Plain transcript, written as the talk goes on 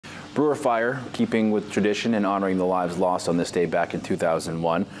Brewer Fire, keeping with tradition and honoring the lives lost on this day back in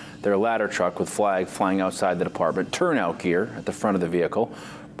 2001. Their ladder truck with flag flying outside the department, turnout gear at the front of the vehicle.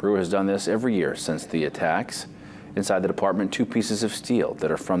 Brewer has done this every year since the attacks. Inside the department, 2 pieces of steel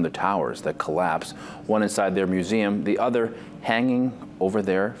that are from the towers that collapsed, one inside their museum, the other hanging over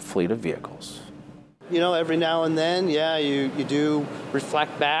their fleet of vehicles. You know, every now and then, yeah, you do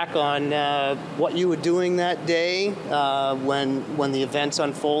reflect back on what you were doing that day when the events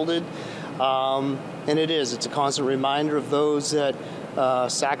unfolded. And it's a constant reminder of those that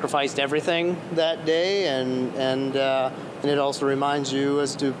sacrificed everything that day, and it also reminds you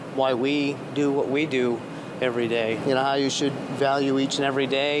as to why we do what we do every day. You know, how you should value each and every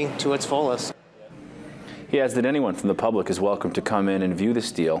day to its fullest. He adds that anyone from the public is welcome to come in and view the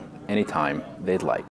steel anytime they'd like.